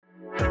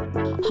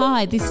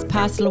Hi, this is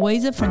Pastor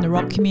Louisa from the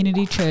Rock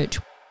Community Church.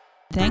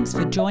 Thanks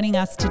for joining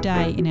us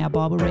today in our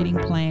Bible reading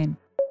plan.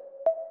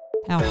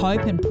 Our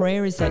hope and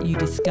prayer is that you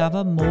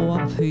discover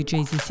more of who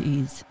Jesus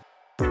is.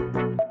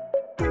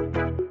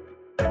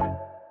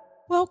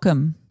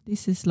 Welcome.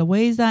 This is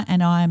Louisa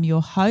and I am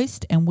your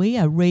host, and we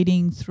are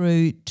reading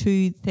through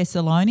 2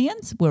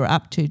 Thessalonians. We're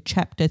up to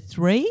chapter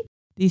 3.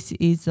 This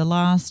is the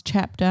last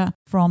chapter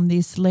from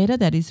this letter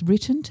that is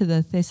written to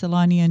the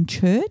Thessalonian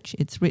church.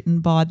 It's written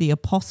by the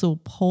Apostle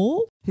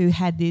Paul, who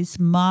had this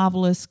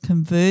marvellous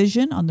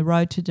conversion on the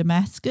road to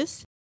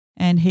Damascus,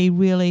 and he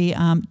really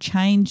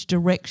changed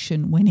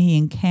direction when he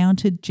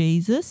encountered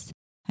Jesus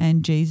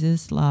and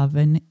Jesus' love,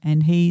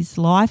 and his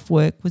life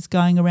work was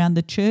going around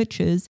the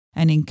churches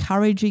and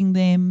encouraging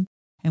them,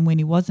 and when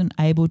he wasn't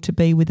able to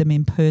be with them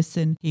in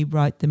person, he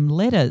wrote them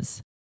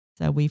letters.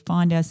 So we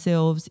find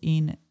ourselves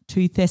in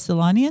 2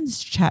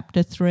 Thessalonians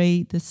chapter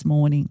 3 this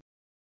morning.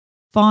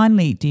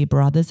 Finally, dear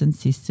brothers and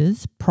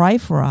sisters, pray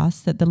for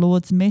us that the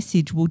Lord's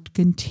message would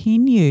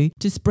continue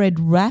to spread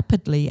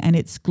rapidly and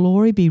its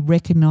glory be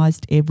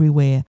recognised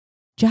everywhere,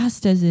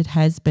 just as it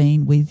has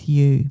been with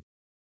you.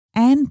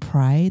 And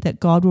pray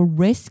that God will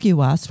rescue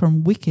us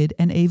from wicked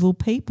and evil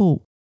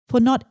people. For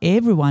not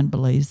everyone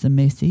believes the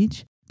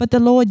message, but the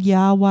Lord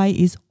Yahweh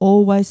is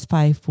always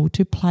faithful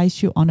to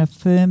place you on a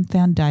firm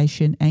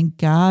foundation and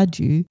guard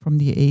you from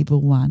the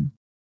evil one.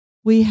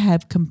 We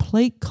have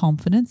complete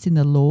confidence in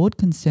the Lord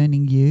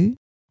concerning you,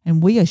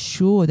 and we are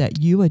sure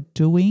that you are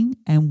doing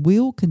and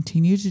will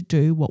continue to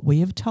do what we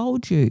have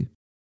told you.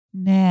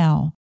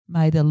 Now,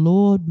 may the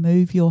Lord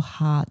move your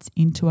hearts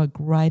into a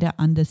greater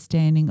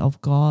understanding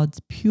of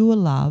God's pure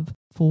love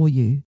for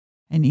you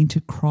and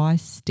into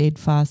Christ's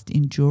steadfast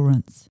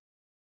endurance.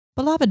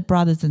 Beloved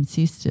brothers and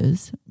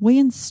sisters, we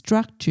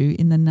instruct you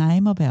in the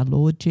name of our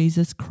Lord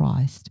Jesus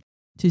Christ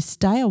to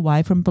stay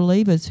away from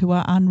believers who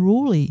are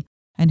unruly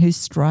and who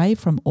stray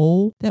from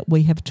all that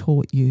we have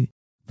taught you.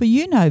 For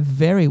you know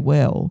very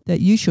well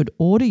that you should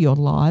order your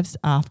lives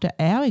after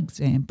our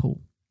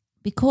example.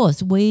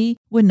 Because we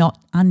were not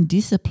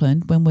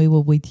undisciplined when we were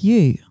with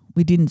you.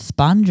 We didn't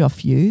sponge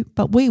off you,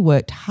 but we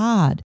worked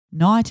hard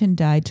night and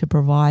day to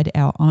provide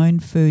our own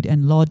food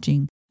and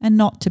lodging and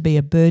not to be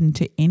a burden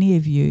to any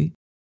of you.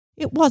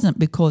 It wasn't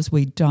because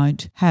we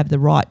don't have the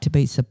right to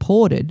be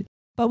supported,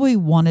 but we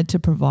wanted to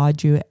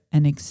provide you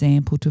an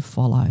example to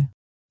follow.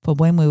 For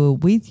when we were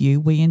with you,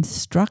 we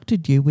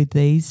instructed you with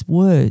these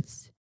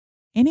words.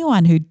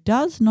 Anyone who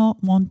does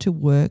not want to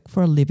work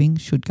for a living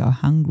should go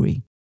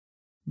hungry.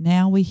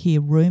 Now we hear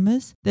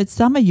rumours that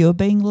some of you are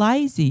being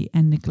lazy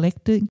and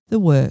neglecting the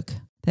work,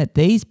 that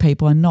these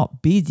people are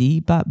not busy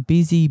but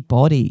busy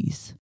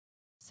bodies.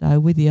 So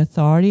with the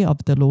authority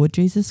of the Lord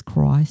Jesus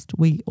Christ,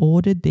 we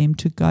ordered them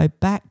to go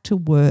back to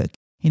work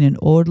in an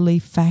orderly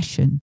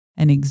fashion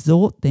and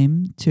exhort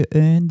them to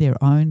earn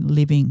their own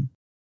living.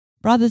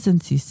 Brothers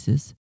and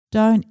sisters,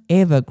 don't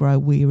ever grow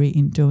weary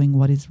in doing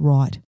what is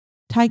right.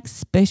 Take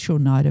special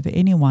note of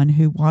anyone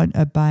who won't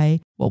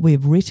obey what we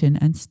have written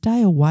and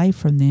stay away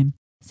from them,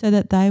 so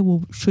that they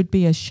should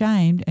be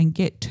ashamed and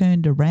get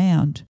turned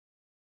around.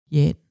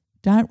 Yet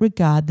don't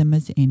regard them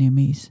as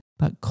enemies,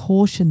 but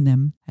caution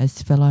them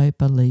as fellow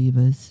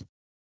believers.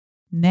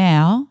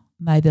 Now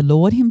may the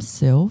Lord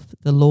himself,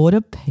 the Lord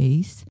of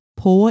peace,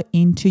 pour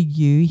into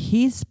you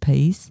his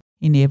peace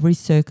in every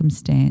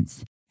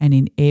circumstance and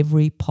in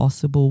every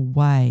possible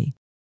way.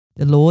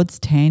 The Lord's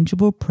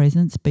tangible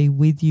presence be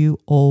with you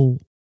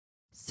all.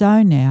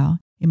 So now,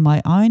 in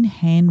my own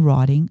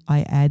handwriting,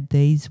 I add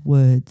these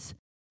words,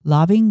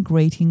 loving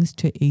greetings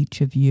to each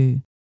of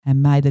you,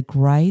 and may the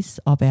grace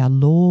of our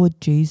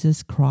Lord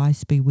Jesus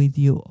Christ be with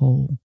you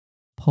all.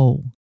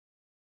 Paul.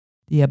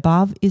 The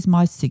above is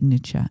my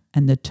signature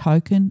and the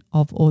token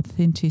of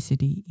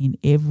authenticity in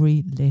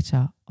every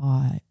letter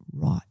I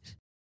write.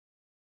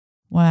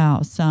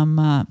 Wow,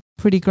 some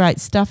pretty great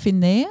stuff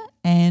in there,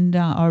 and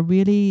I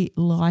really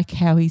like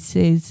how he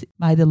says,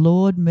 may the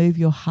Lord move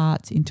your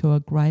hearts into a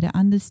greater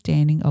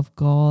understanding of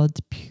God's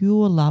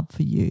pure love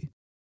for you.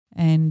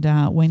 And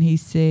when he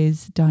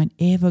says, don't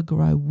ever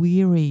grow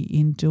weary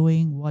in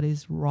doing what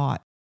is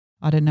right.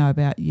 I don't know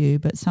about you,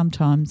 but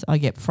sometimes I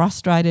get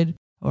frustrated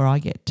or I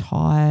get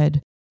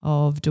tired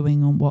of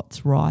doing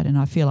what's right, and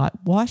I feel like,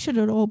 why should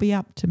it all be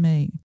up to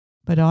me?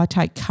 But I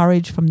take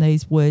courage from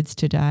these words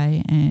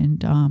today,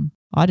 and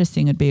I just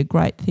think it'd be a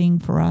great thing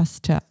for us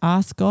to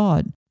ask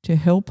God to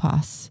help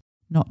us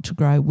not to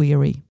grow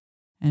weary.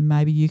 And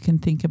maybe you can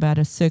think about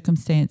a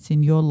circumstance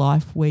in your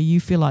life where you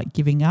feel like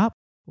giving up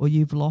or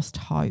you've lost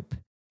hope,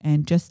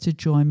 and just to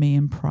join me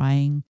in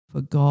praying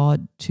for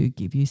God to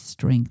give you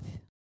strength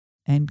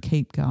and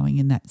keep going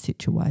in that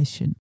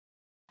situation.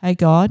 Hey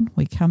God,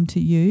 we come to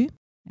you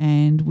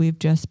and we've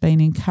just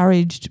been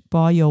encouraged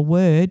by your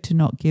word to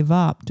not give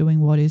up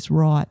doing what is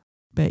right.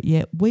 But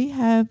yet we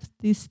have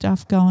this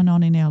stuff going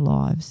on in our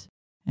lives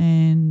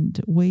and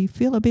we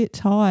feel a bit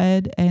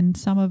tired, and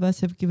some of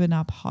us have given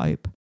up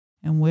hope.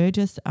 And we're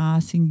just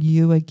asking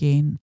you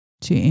again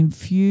to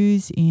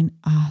infuse in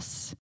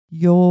us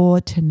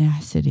your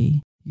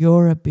tenacity,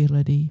 your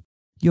ability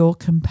your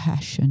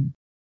compassion,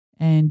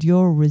 and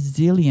your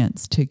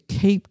resilience to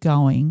keep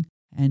going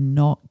and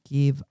not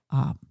give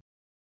up.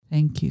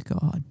 Thank you,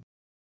 God.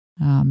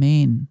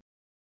 Amen.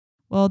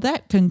 Well,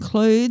 that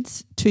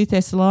concludes 2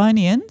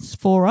 Thessalonians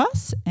for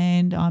us,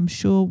 and I'm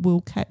sure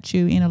we'll catch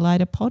you in a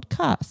later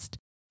podcast.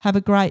 Have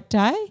a great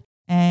day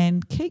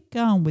and keep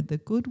going with the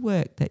good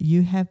work that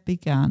you have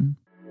begun.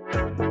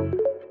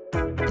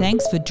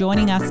 Thanks for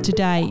joining us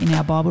today in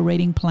our Bible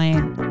reading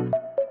plan.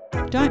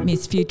 Don't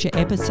miss future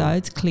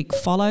episodes. Click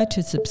follow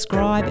to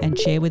subscribe and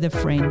share with a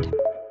friend.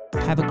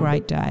 Have a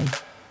great day.